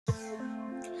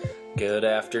Good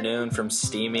afternoon from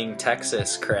steaming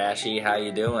Texas, Crashy. How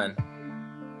you doing?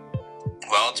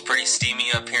 Well, it's pretty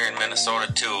steamy up here in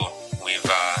Minnesota too. We've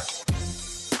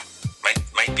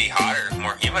might be hotter,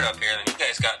 more humid up here than you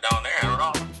guys got down there.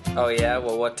 I don't know. Oh yeah?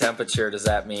 Well, what temperature does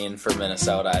that mean for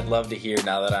Minnesota? I'd love to hear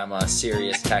now that I'm a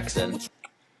serious Texan.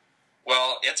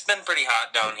 Well, it's been pretty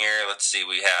hot down here. Let's see,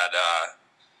 we had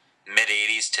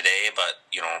mid-80s today, but,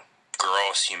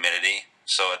 gross humidity.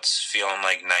 So it's feeling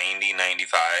like 90,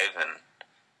 95, and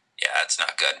yeah, it's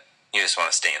not good. You just want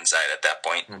to stay inside at that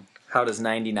point. How does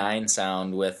 99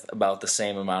 sound with about the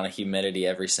same amount of humidity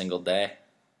every single day?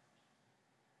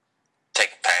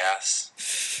 Take a pass.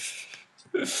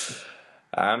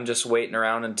 I'm just waiting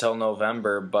around until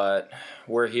November, but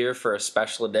we're here for a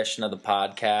special edition of the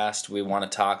podcast. We want to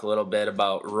talk a little bit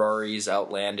about Rory's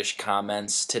outlandish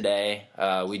comments today.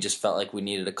 We just felt like we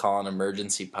needed to call an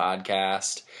emergency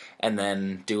podcast and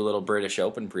then do a little British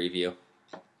Open preview.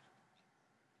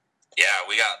 Yeah,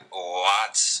 we got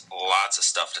lots of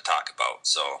stuff to talk about,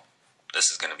 so this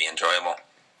is going to be enjoyable.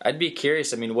 I'd be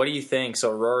curious, what do you think?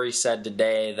 So Rory said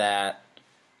today that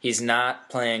he's not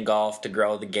playing golf to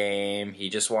grow the game. He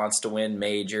just wants to win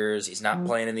majors. He's not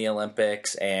playing in the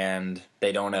Olympics, and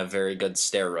they don't have very good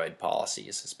steroid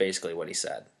policies. Is basically what he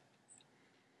said.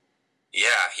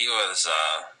 Yeah, he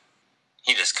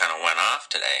just kind of went off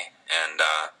today. And,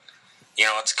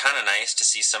 it's kind of nice to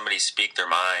see somebody speak their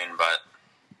mind, but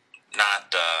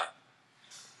not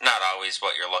always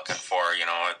what you're looking for.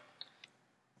 It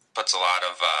puts a lot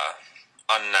of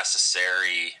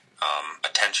unnecessary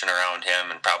attention around him,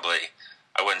 and probably,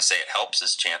 I wouldn't say it helps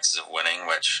his chances of winning,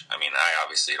 which, I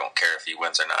obviously don't care if he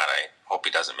wins or not. I hope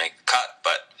he doesn't make the cut,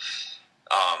 but,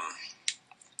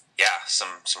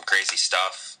 some crazy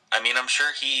stuff. I'm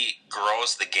sure he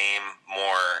grows the game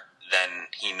more than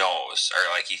he knows, or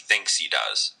like he thinks he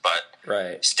does, but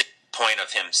right. Still, the point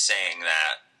of him saying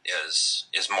that is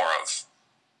more of,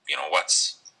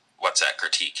 what's that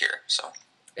critique here, so.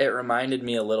 It reminded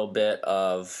me a little bit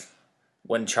of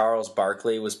when Charles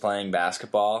Barkley was playing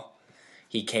basketball.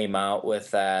 He came out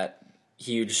with that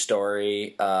huge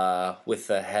story with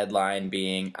the headline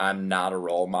being, "I'm not a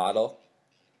role model."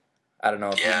 I don't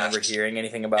know if you remember hearing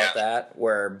anything about that,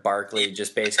 where Barkley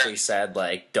just basically said,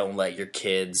 like, don't let your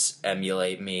kids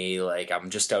emulate me, like, I'm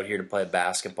just out here to play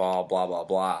basketball, blah, blah,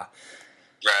 blah.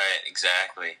 Right,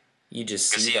 exactly. You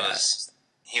just see that.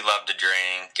 He loved to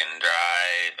drink and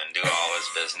drive and do all his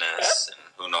business, and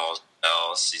who knows what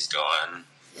else he's doing.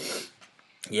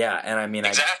 Yeah, and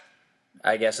exactly.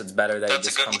 I guess it's better that he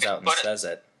just comes out and says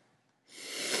it.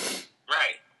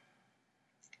 Right.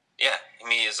 Yeah,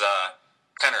 he's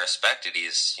kind of respected.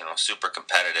 He's, super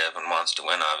competitive and wants to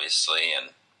win, obviously,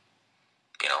 and,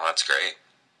 that's great.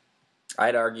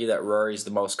 I'd argue that Rory's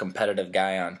the most competitive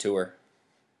guy on tour.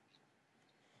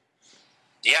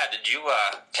 Yeah, did you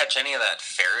catch any of that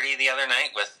Faraday the other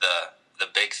night with the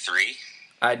big three?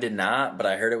 I did not, but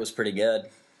I heard it was pretty good.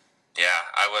 Yeah,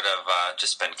 I would have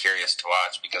just been curious to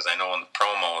watch, because I know in the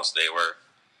promos they were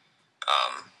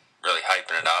really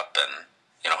hyping it up, and,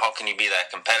 how can you be that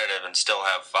competitive and still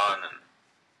have fun? And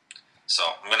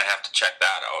so I'm going to have to check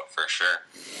that out for sure.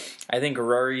 I think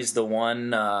Rory's the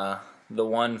one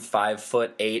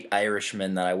 5'8"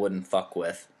 Irishman that I wouldn't fuck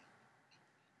with.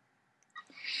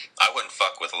 I wouldn't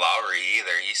fuck with Lowry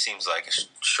either. He seems like a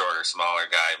shorter, smaller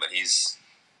guy, but he's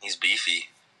beefy.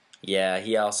 Yeah,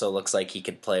 he also looks like he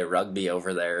could play rugby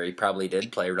over there. He probably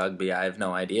did play rugby. I have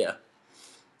no idea.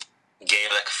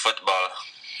 Gaelic football.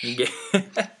 You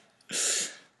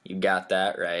got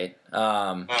that right.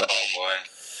 Oh, boy.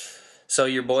 So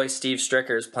your boy Steve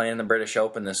Stricker's playing the British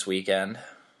Open this weekend.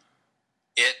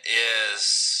 It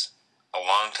is a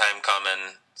long time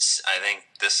coming. I think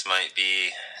this might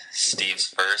be Steve's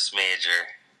first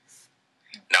major.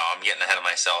 No, I'm getting ahead of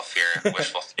myself here,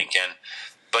 wishful thinking.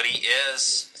 But he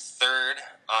is third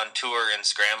on tour in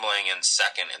scrambling and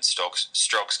second in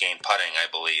strokes gained putting, I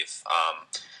believe.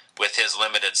 With his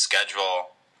limited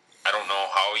schedule, I don't know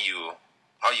how you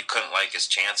couldn't like his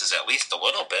chances at least a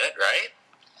little bit, right?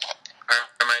 Or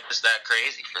am I just that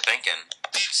crazy for thinking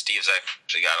Steve's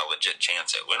actually got a legit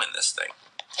chance at winning this thing?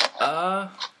 I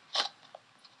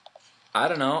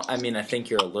don't know. I think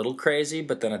you're a little crazy,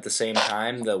 but then at the same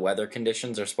time, the weather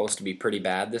conditions are supposed to be pretty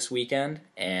bad this weekend,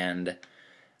 and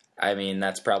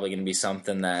that's probably going to be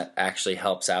something that actually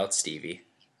helps out Stevie.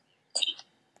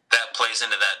 That plays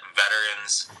into that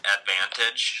veteran's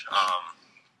advantage,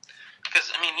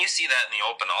 because you see that in the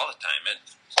Open all the time. It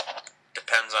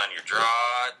depends on your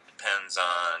draw. It depends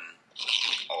on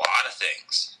a lot of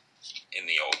things in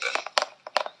the Open.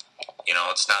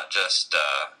 It's not just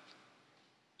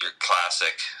your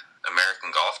classic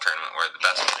American golf tournament where the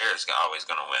best player is always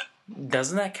going to win.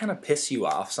 Doesn't that kind of piss you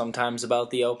off sometimes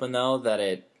about the Open, though, that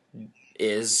it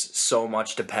is so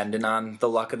much dependent on the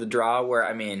luck of the draw? Where,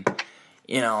 I mean,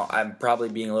 I'm probably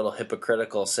being a little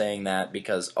hypocritical saying that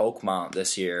because Oakmont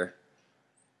this year,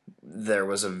 there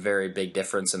was a very big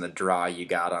difference in the draw you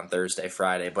got on Thursday,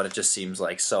 Friday, but it just seems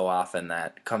like so often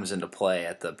that comes into play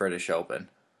at the British Open.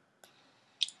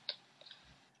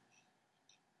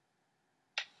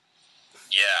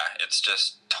 Yeah, it's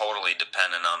just totally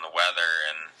dependent on the weather,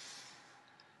 and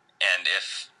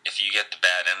if you get the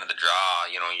bad end of the draw,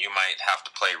 you might have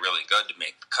to play really good to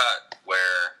make the cut,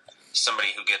 where somebody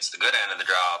who gets the good end of the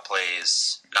draw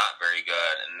plays not very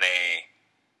good, and they,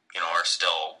 are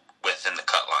still within the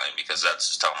cut line because that's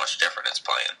just how much different it's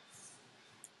playing.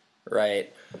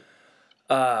 Right.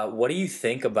 What do you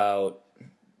think about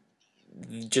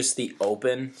just the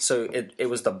Open? So it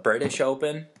was the British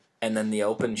Open and then the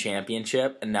Open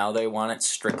Championship, and now they want it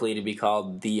strictly to be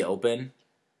called the Open.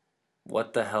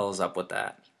 What the hell is up with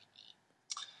that?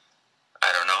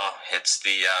 I don't know. It's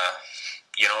the,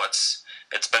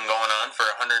 it's been going on for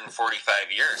 145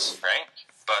 years, right?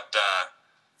 But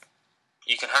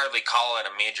you can hardly call it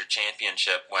a major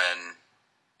championship when,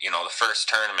 the first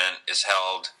tournament is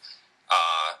held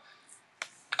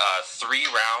 3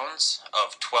 rounds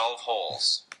of 12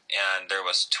 holes, and there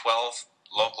was 12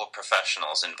 local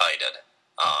professionals invited.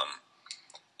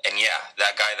 And yeah,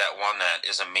 that guy that won that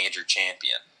is a major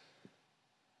champion.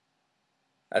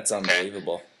 That's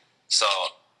unbelievable. Okay? So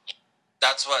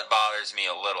that's what bothers me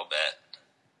a little bit.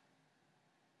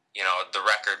 The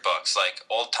record books, like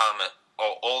old Tom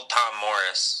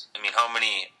Morris. I mean, how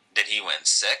many did he win?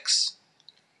 6?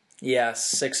 Yeah,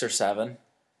 6 or 7.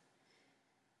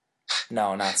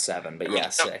 No, not 7, but yeah,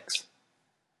 6.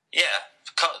 Yeah,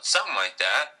 something like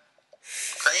that.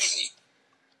 Crazy.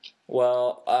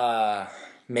 Well,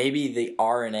 maybe the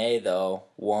RNA, though,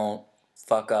 won't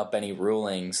fuck up any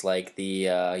rulings like the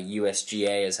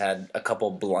USGA has had a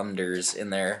couple blunders in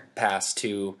their past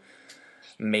 2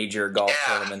 major golf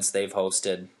tournaments they've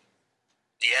hosted.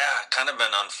 Yeah, kind of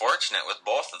been unfortunate with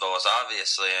both of those,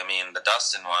 obviously. I mean, the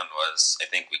Dustin one was, I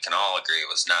think we can all agree,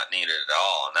 was not needed at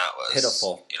all, and that was...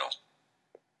 pitiful.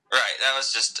 Right, that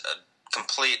was just a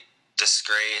complete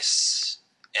disgrace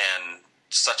and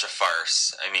such a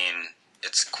farce. I mean,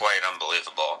 it's quite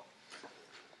unbelievable.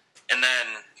 And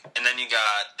then you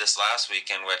got this last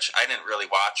weekend, which I didn't really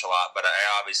watch a lot, but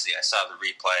I saw the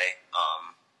replay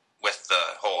with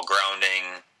the whole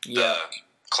grounding, the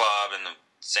club and the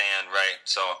sand, right?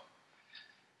 So,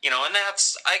 and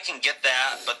I can get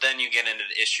that, but then you get into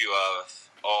the issue of,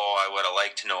 I would have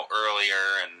liked to know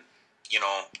earlier, and,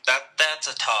 that's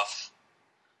a tough...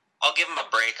 I'll give them a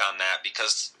break on that,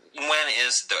 because when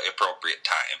is the appropriate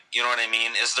time? You know what I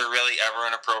mean? Is there really ever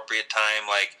an appropriate time?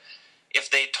 Like, if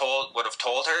they would have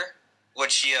told her,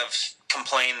 would she have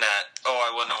complained that,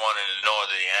 I wouldn't have wanted to know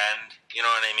to the end? You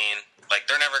know what I mean? Like,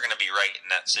 they're never going to be right in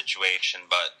that situation,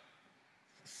 but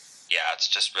yeah, it's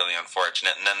just really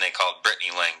unfortunate. And then they called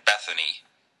Brittany Lang Bethany.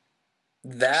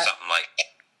 That... something like that.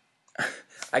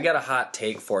 I got a hot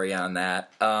take for you on that.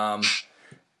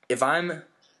 If I'm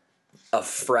a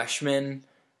freshman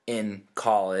in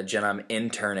college and I'm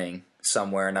interning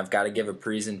somewhere and I've got to give a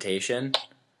presentation,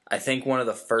 I think one of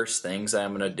the first things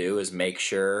I'm going to do is make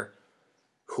sure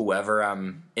whoever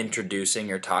I'm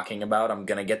introducing or talking about, I'm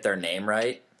going to get their name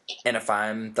right. And if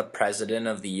I'm the president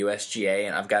of the USGA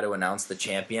and I've got to announce the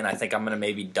champion, I think I'm going to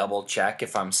maybe double check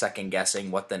if I'm second guessing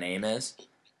what the name is.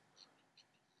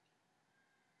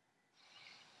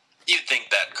 You'd think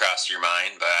that crossed your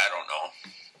mind, but I don't know.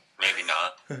 Maybe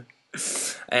not.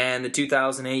 And the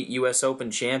 2008 U.S.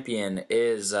 Open champion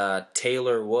is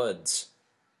Taylor Woods.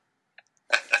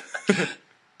 I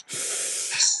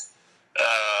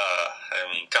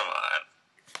mean, come on.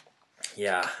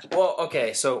 Yeah. Well,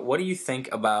 okay, so what do you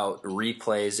think about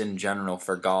replays in general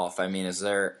for golf? I mean, is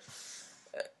there...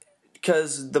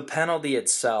 because the penalty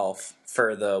itself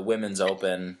for the Women's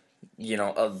Open,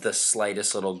 of the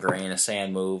slightest little grain of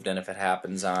sand moved, and if it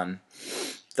happens on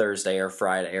Thursday or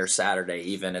Friday or Saturday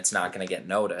even, it's not going to get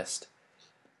noticed.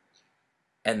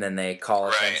 And then they call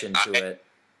attention to it.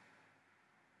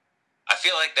 I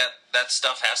feel like that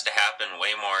stuff has to happen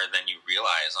way more than you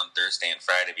realize on Thursday and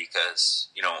Friday because,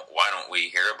 why don't we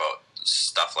hear about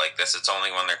stuff like this? It's only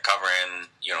when they're covering,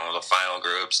 the final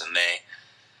groups and they...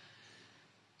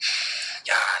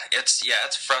 God,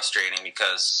 it's frustrating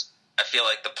because I feel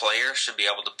like the players should be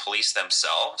able to police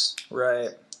themselves. Right.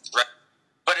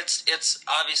 But it's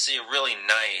obviously a really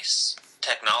nice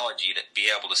technology to be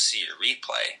able to see a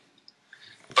replay.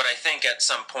 But I think at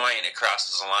some point it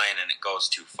crosses a line and it goes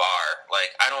too far.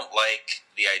 Like, I don't like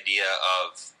the idea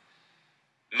of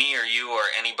me or you or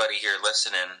anybody here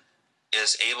listening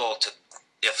is able to,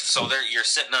 you're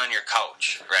sitting on your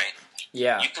couch, right?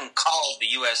 Yeah. You can call the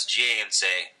USGA and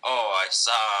say, "Oh, I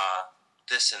saw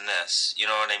this and this." You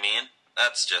know what I mean?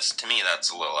 That's just, to me,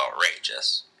 that's a little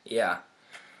outrageous. Yeah.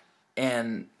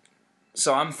 And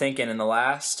so I'm thinking in the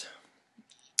last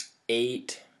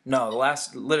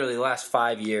literally the last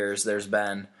 5 years, there's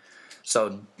been,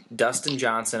 so Dustin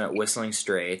Johnson at Whistling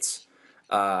Straits,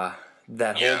 that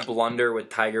whole blunder with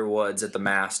Tiger Woods at the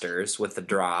Masters with the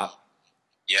drop.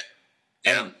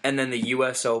 Yeah. And then the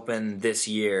U.S. Open this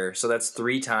year. So that's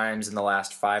 3 times in the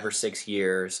last 5 or 6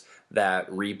 years that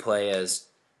replay has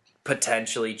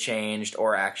potentially changed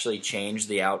or actually changed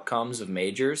the outcomes of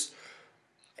majors.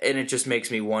 And it just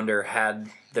makes me wonder, had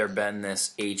there been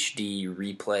this HD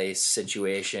replay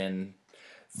situation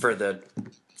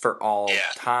for all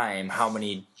time, how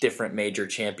many different major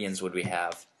champions would we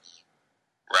have?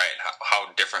 Right.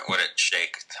 How different would it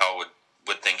shake? How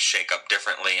would things shake up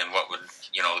differently, and what would,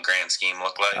 the grand scheme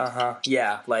look like?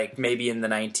 Yeah, like maybe in the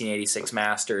 1986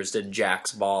 Masters, did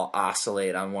Jack's ball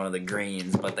oscillate on one of the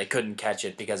greens, but they couldn't catch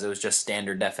it because it was just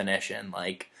standard definition,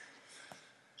 like.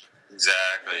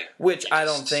 Exactly. Which I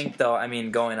don't think, though, I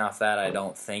mean, going off that, I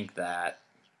don't think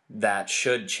that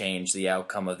should change the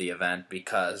outcome of the event,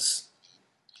 because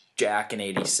Jack in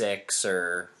 86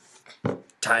 or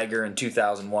Tiger in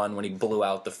 2001 when he blew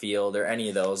out the field, or any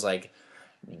of those, like,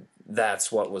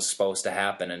 that's what was supposed to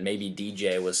happen. And maybe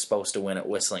DJ was supposed to win at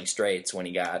Whistling Straits when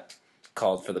he got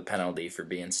called for the penalty for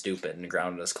being stupid and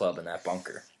grounded his club in that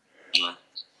bunker.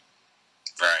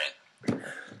 Right.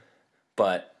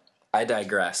 But I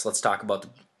digress. Let's talk about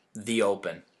the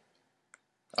Open.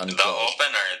 Unquote. The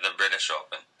Open or the British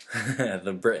Open?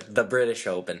 The British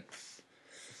Open.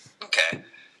 Okay.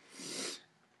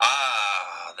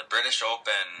 The British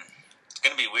Open. It's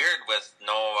going to be weird with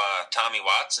no Tommy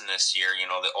Watson this year.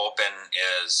 The Open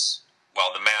is,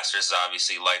 well, the Masters is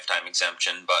obviously lifetime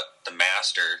exemption, but the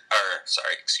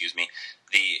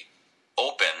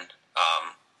Open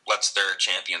lets their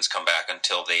champions come back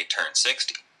until they turn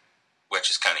 60, which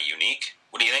is kind of unique.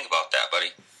 What do you think about that,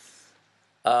 buddy?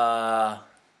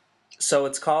 So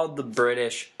it's called the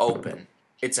British Open.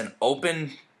 It's an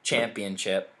open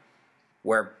championship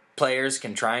where players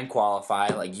can try and qualify.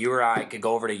 Like, you or I could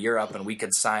go over to Europe and we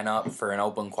could sign up for an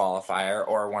open qualifier,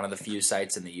 or one of the few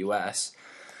sites in the U.S.,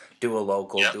 do a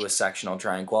local, do a sectional,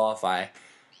 try and qualify.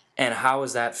 And how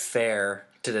is that fair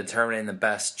to determining the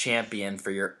best champion for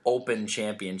your open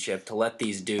championship, to let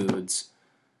these dudes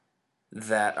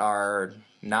that are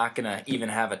not going to even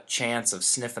have a chance of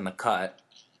sniffing the cut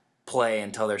play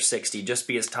until they're 60, just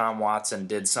because Tom Watson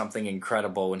did something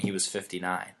incredible when he was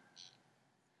 59?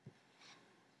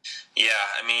 Yeah,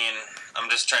 I mean, I'm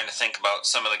just trying to think about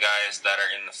some of the guys that are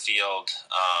in the field.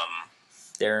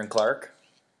 Darren Clark,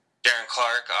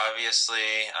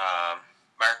 obviously.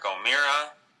 Mark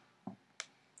O'Meara.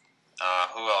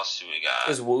 Who else do we got?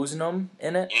 Is Woosnam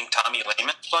in it? You think Tommy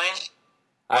Lehman's playing?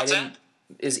 What's that?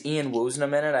 Is Ian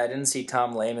Woosnam in it? I didn't see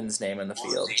Tom Lehman's name in the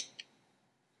field.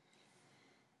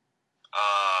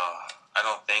 I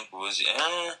don't think Woozy.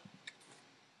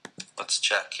 Let's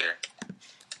check here.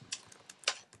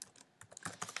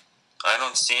 I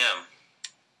don't see him.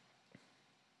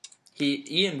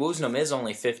 Ian Woosnam is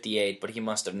only 58, but he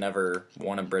must have never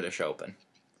won a British Open.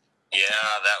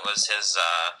 Yeah, that was his.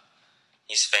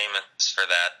 He's famous for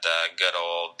that good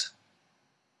old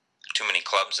too many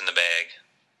clubs in the bag.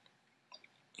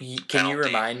 Can you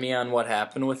remind me on what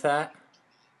happened with that?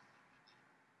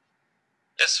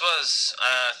 This was,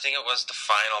 I think it was the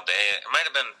final day. It might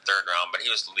have been the third round, but he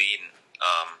was leading.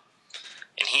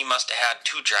 And he must have had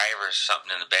 2 drivers or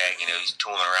something in the bag, he's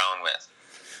tooling around with.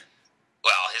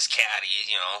 Well, his caddy,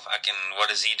 what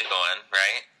is he doing,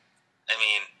 right? I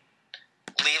mean,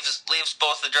 leaves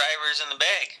both the drivers in the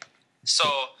bag.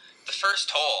 So, the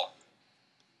first hole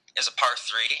is a par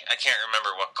 3. I can't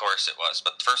remember what course it was,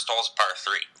 but the first hole is a par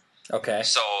 3. Okay.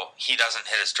 So, he doesn't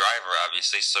hit his driver,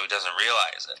 obviously, so he doesn't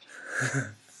realize it.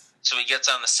 So, he gets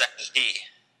on the second tee,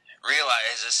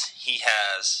 realizes he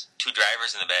has 2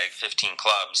 drivers in the bag, 15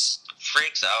 clubs,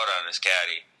 freaks out on his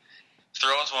caddy,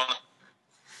 throws one of the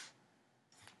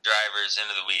drivers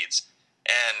into the weeds,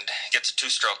 and gets a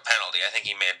 2-stroke penalty. I think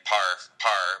he made par,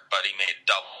 but he made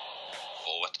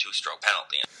double with the 2-stroke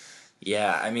penalty.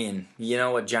 Yeah, I mean, you know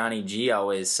what Johnny G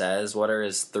always says? What are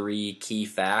his 3 key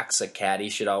facts a caddy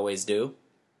should always do?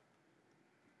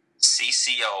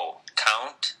 CCO,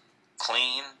 count,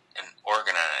 clean, and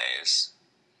organize.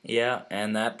 Yeah,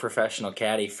 and that professional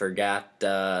caddy forgot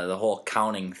the whole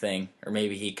counting thing, or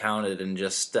maybe he counted and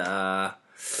just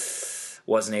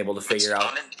wasn't able to figure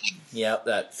out. Yep,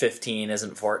 that 15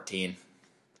 isn't 14.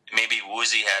 Maybe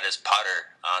Woozy had his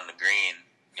putter on the green,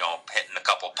 hitting a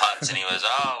couple putts, and he was,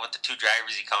 with the two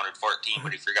drivers he counted 14,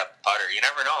 but he forgot the putter. You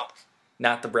never know.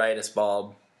 Not the brightest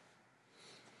bulb.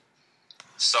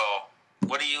 So,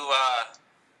 what do you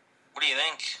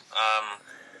think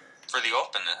for the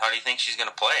Open? How do you think she's going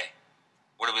to play?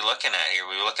 What are we looking at here? Are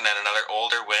we looking at another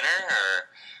older winner, or are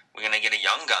we going to get a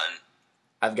young gun?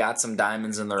 I've got some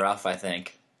diamonds in the rough, I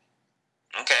think.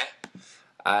 Okay.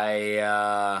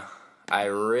 I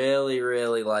really,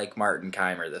 really like Martin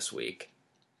Keimer this week.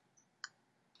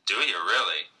 Do you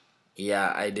really?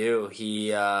 Yeah, I do.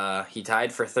 He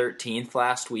tied for 13th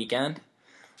last weekend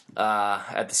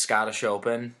at the Scottish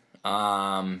Open.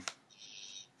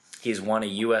 He's won a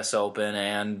U.S. Open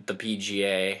and the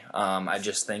PGA. I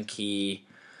just think he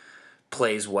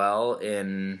plays well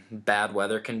in bad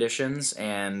weather conditions.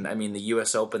 And, I mean, the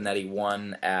U.S. Open that he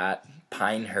won at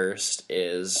Pinehurst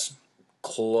is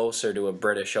closer to a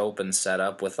British Open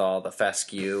setup with all the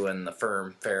fescue and the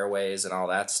firm fairways and all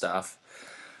that stuff.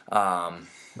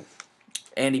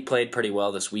 And he played pretty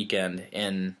well this weekend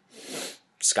in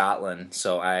Scotland.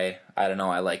 So I don't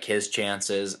know. I like his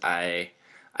chances. I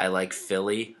like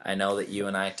Philly. I know that you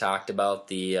and I talked about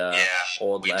the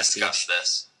old lefty. We discussed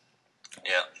this.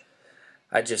 Yeah.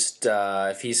 I just,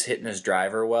 if he's hitting his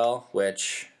driver well,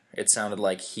 which it sounded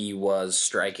like he was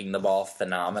striking the ball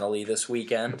phenomenally this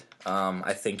weekend,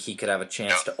 I think he could have a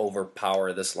chance to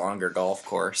overpower this longer golf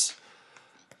course.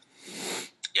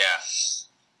 Yeah.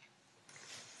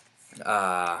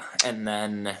 And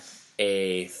then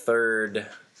a third,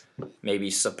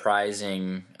 maybe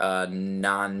surprising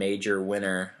non-major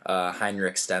winner,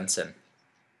 Heinrich Stenson.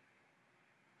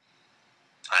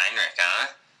 Heinrich, huh?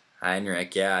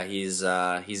 Heinrich, yeah, he's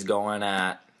going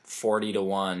at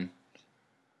 40-1.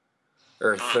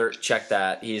 Or check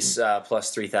that. He's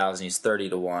plus 3,000. He's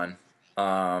 30-1.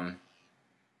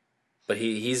 But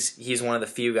he's one of the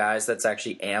few guys that's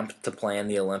actually amped to play in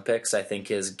the Olympics. I think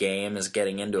his game is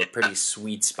getting into a pretty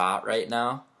sweet spot right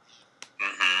now.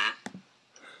 Mm-hmm.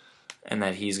 And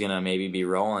that he's going to maybe be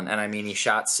rolling. And, I mean, he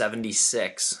shot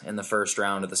 76 in the first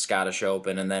round of the Scottish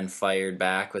Open and then fired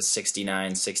back with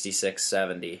 69, 66,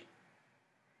 70.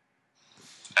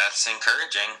 That's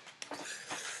encouraging.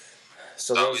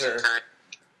 So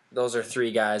those are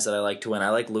three guys that I like to win.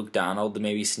 I like Luke Donald to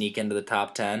maybe sneak into the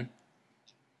top 10.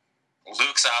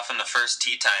 Luke's off in the first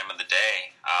tee time of the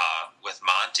day with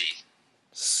Monty.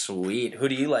 Sweet. Who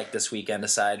do you like this weekend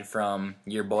aside from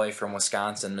your boy from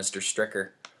Wisconsin, Mr.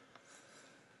 Stricker?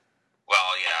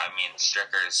 Well, yeah, I mean,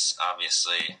 Stricker's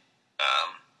obviously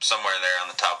somewhere there on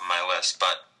the top of my list,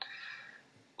 but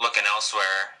looking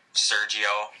elsewhere,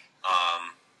 Sergio,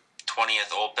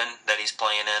 20th Open that he's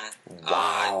playing in.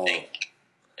 Wow. I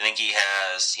think he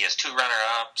has 2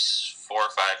 runner-ups, 4 or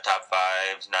 5 top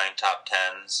 5s, 9 top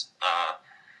 10s.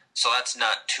 So that's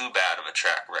not too bad of a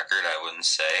track record, I wouldn't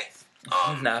say.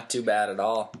 Not too bad at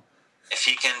all. If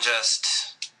he can just...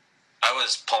 I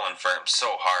was pulling for him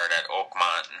so hard at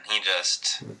Oakmont, and he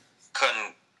just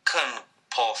couldn't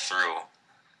pull through.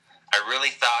 I really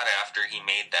thought after he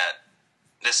made that...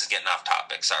 This is getting off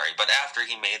topic, sorry. But after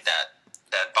he made that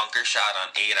bunker shot on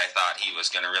 8, I thought he was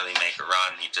going to really make a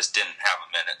run. He just didn't have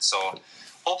a minute. So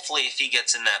hopefully if he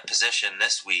gets in that position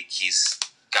this week, he's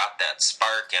got that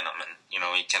spark in him and,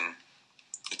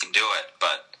 he can do it.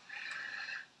 But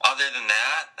other than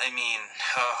that, I mean,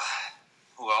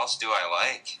 who else do I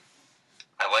like?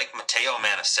 I like Matteo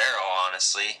Manacero,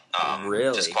 honestly.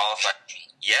 Really? Just qualified.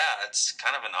 Yeah, it's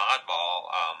kind of an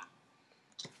oddball,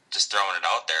 just throwing it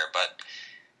out there, but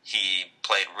he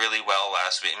played really well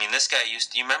last week. I mean, this guy do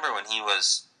you remember when he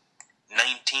was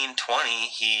 19, 20,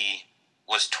 he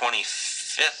was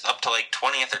 25th, up to like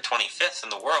 20th or 25th in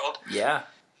the world. Yeah.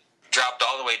 Dropped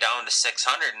all the way down to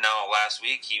 600. Now, last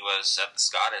week he was at the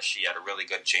Scottish. He had a really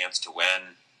good chance to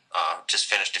win. Just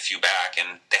finished a few back,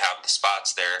 and they have the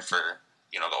spots there for,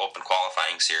 the Open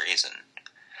qualifying series. And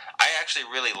I actually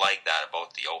really like that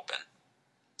about the Open,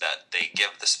 that they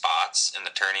give the spots in the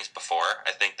tourneys before.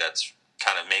 I think that's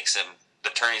kind of makes the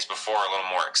tourneys before a little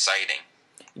more exciting.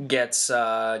 Gets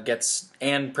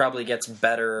and probably gets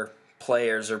better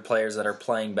players or players that are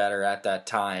playing better at that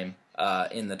time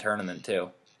in the tournament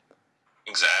too.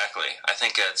 Exactly. I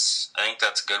think that's a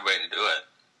good way to do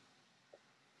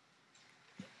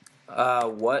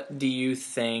it. What do you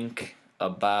think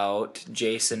about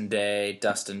Jason Day,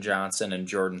 Dustin Johnson, and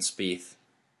Jordan Spieth?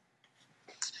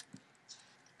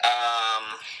 I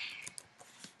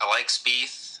like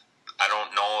Spieth. I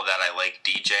don't know that I like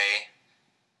DJ,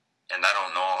 and I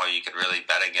don't know how you could really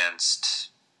bet against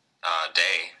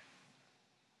Day.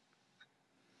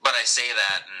 But I say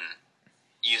that, and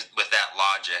with that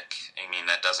logic, I mean,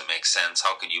 that doesn't make sense.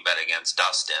 How could you bet against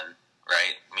Dustin,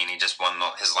 right? I mean, he just won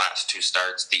his last 2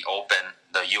 starts, the Open,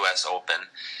 the U.S. Open,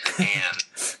 and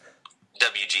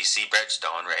WGC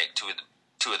Bridgestone, right? Two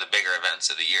of the bigger events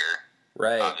of the year,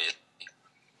 right? Obviously.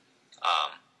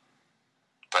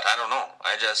 But I don't know.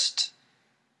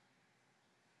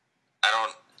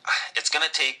 It's going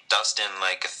to take Dustin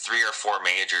like 3 or 4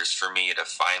 majors for me to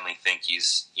finally think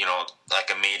he's, like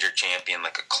a major champion,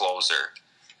 like a closer,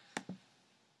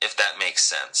 if that makes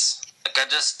sense. Like, I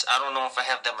don't know if I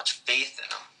have that much faith in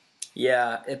him.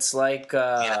 Yeah, it's like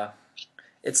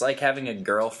it's like having a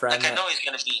girlfriend. Like, I know he's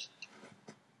going to be.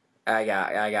 I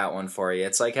got one for you.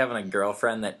 It's like having a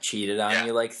girlfriend that cheated on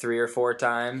you like 3 or 4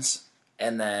 times,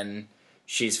 and then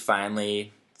she's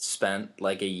finally spent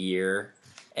like a year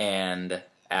and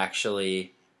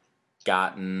actually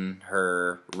gotten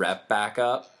her rep back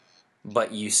up,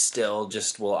 but you still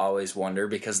just will always wonder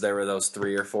because there were those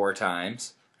 3 or 4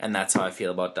 times, and that's how I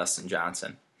feel about Dustin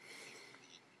Johnson.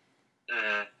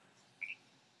 Mm.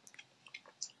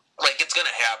 Like, it's going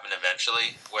to happen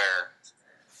eventually where,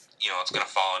 it's going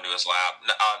to fall into his lap.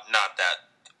 Not that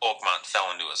Oakmont fell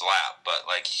into his lap, but,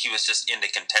 like, he was just into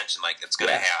contention, like, it's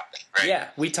going to happen, right? Yeah,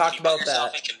 we talked about that. When you put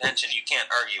yourself in contention, you can't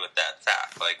argue with that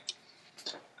fact. Like,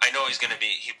 I know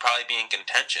he'll probably be in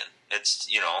contention. It's,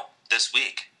 this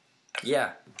week.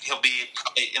 Yeah. He'll be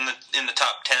in the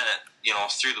top 10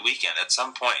 through the weekend at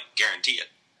some point, guarantee it.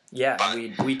 Yeah,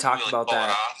 but we talked about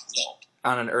that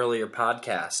on an earlier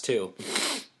podcast, too.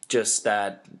 Just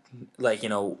that, like,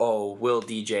 will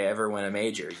DJ ever win a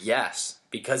major? Yes,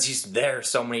 because he's there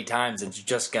so many times, it's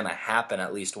just going to happen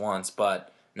at least once,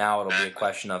 but now it'll be a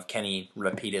question of can he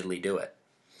repeatedly do it.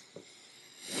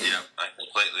 Yeah, I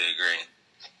completely agree.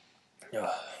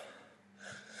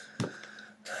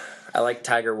 I like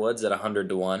Tiger Woods at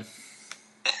 100-1.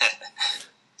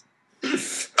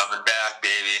 Coming back,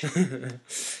 baby.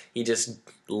 He just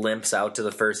limps out to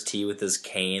the first tee with his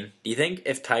cane. Do you think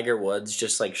if Tiger Woods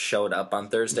just like showed up on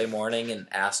Thursday morning and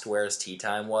asked where his tee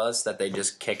time was, that they'd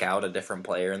just kick out a different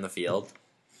player in the field?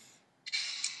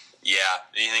 Yeah.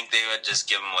 Do you think they would just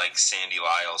give him like Sandy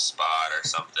Lyle's spot or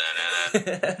something? And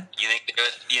then you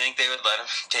think they would let him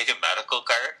take a medical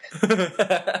cart?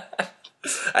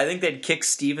 I think they'd kick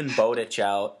Steven Bowditch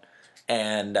out,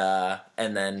 and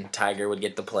then Tiger would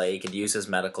get to play. He could use his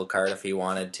medical card if he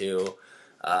wanted to.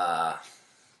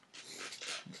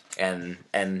 And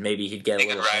maybe he'd get a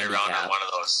little handicap. He could ride around on one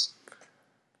of those.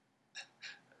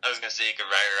 I was gonna say he could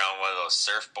ride around one of those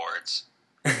surfboards.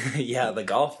 Yeah, the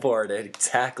golf board,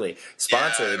 exactly.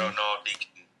 Sponsored. Yeah, I don't know if he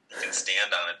can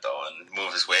stand on it though and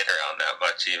move his weight around that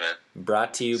much even.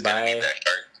 Brought to you by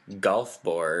Golf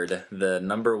Board, the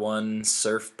 #1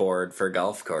 surfboard for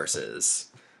golf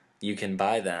courses. You can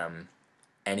buy them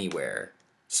anywhere.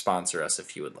 Sponsor us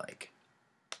if you would like.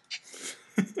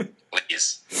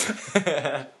 Please.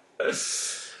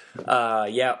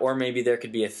 Yeah, or maybe there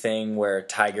could be a thing where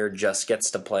Tiger just gets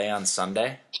to play on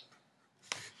Sunday.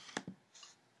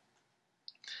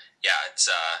 Yeah,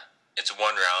 it's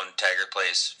one round. Tiger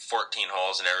plays 14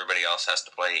 holes, and everybody else has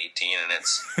to play 18, and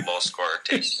it's low score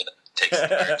takes the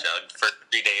cards out. For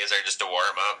 3 days, are just to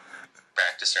warm up,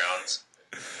 practice rounds.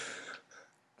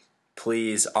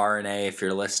 Please, RNA, if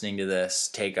you're listening to this,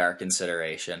 take our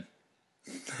consideration.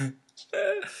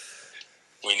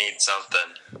 We need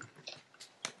something.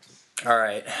 All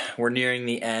right, we're nearing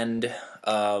the end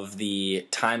of the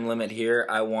time limit here.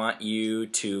 I want you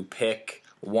to pick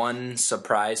one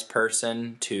surprise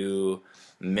person to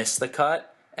miss the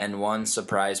cut and one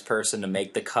surprise person to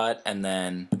make the cut, and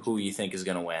then who you think is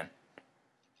going to win.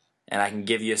 And I can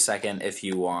give you a second if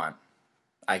you want.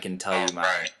 I can tell you mine.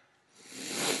 Right.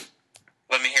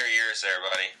 Let me hear yours there,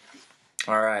 buddy.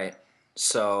 All right,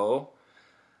 so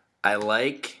I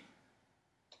like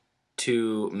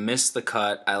to miss the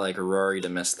cut. I like Rory to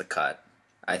miss the cut.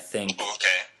 I think.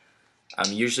 Okay.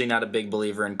 I'm usually not a big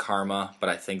believer in karma, but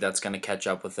I think that's going to catch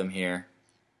up with him here.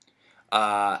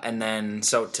 And then,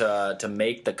 so to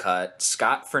make the cut,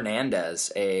 Scott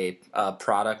Fernandez, a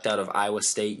product out of Iowa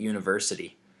State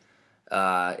University,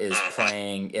 is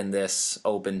playing in this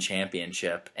Open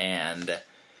Championship, and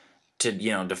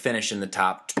to finish in the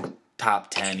top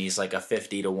 10, he's like a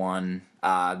 50-1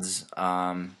 odds.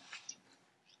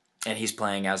 And he's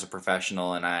playing as a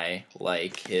professional, and I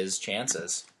like his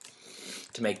chances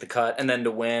to make the cut. And then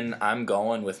to win, I'm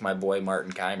going with my boy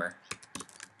Martin Keimer.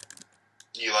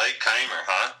 You like Keimer,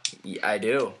 huh? Yeah, I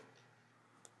do.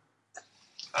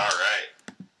 All right.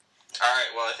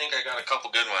 Well, I think I got a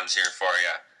couple good ones here for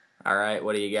you. All right,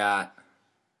 what do you got?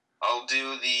 I'll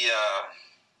do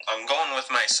I'm going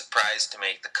with my surprise to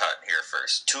make the cut here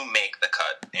first. To make the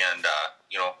cut. And,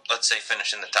 let's say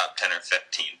finish in the top 10 or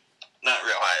 15. Not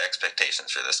real high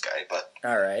expectations for this guy, but...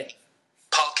 All right.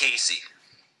 Paul Casey.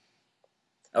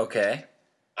 Okay.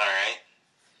 All right.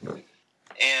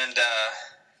 And,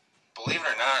 believe it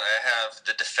or not, I have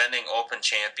the defending Open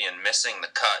champion missing the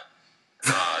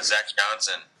cut, Zach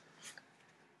Johnson.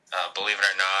 Believe it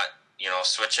or not,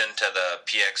 switching to the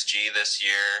PXG this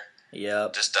year.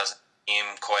 Yep. Just doesn't seem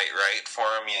quite right for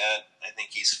him yet. I think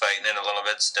he's fighting it a little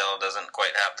bit still. Doesn't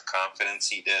quite have the confidence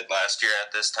he did last year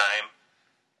at this time.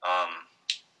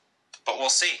 But we'll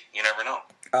see. You never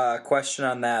know. Question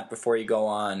on that before you go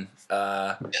on.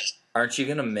 Yes. Aren't you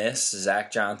going to miss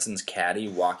Zach Johnson's caddy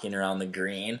walking around the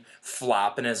green,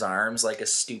 flopping his arms like a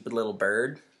stupid little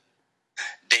bird?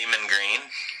 Damon Green?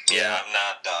 Yeah, I'm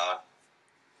not...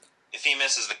 if he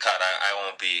misses the cut, I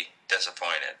won't be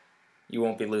disappointed. You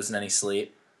won't be losing any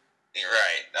sleep? You're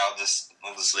right. I'll just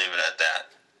leave it at that.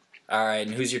 All right,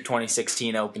 and who's your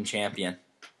 2016 Open champion?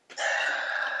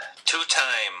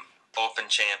 Two-time Open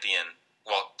champion,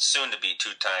 well, soon-to-be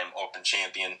two-time Open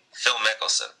champion, Phil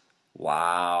Mickelson.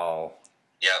 Wow.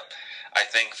 Yep. I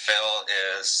think Phil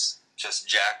is just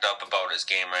jacked up about his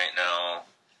game right now.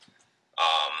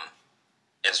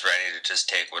 Is ready to just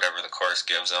take whatever the course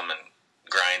gives him and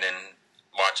grinding.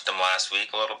 Watched him last week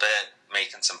a little bit,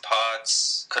 making some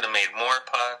putts. Could have made more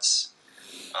putts.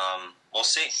 We'll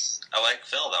see. I like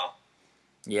Phil, though.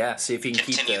 Yeah, see if he can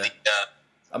continue keep the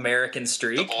American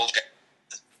streak. The old guy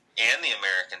and the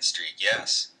American streak,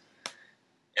 yes.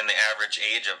 And the average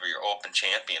age of your Open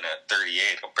champion at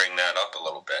 38 will bring that up a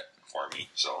little bit for me.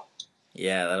 So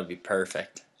yeah, that'll be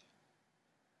perfect.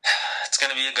 It's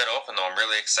going to be a good Open, though. I'm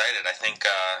really excited. I think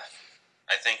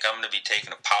I'm going to be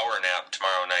taking a power nap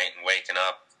tomorrow night and waking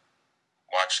up,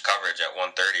 watch coverage at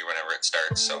 1:30 whenever it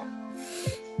starts. So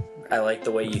I like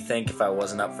the way you think. If I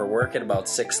wasn't up for work at about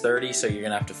 6:30, so you're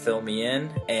gonna have to fill me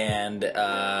in, and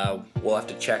we'll have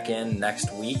to check in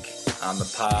next week on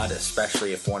the pod,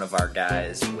 especially if one of our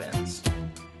guys wins.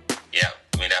 Yeah,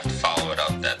 we'd have to follow it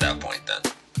up at that point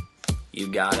then. You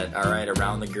got it. All right,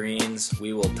 around the greens.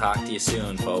 We will talk to you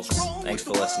soon, folks. Thanks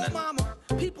for listening.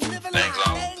 Thanks,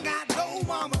 all.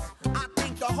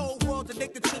 The whole world's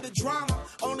addicted to the drama,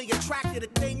 only attracted to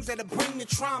things that'll bring the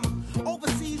trauma.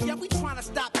 Overseas, yeah, we trying to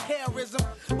stop terrorism,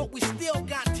 but we still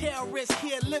got terrorists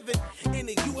here living in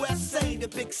the USA, the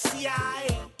big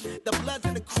CIA, the Bloods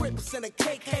and the Crips and the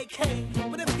KKK.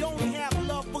 But if you only have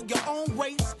love for your own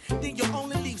race, then you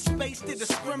only leave space to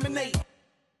discriminate.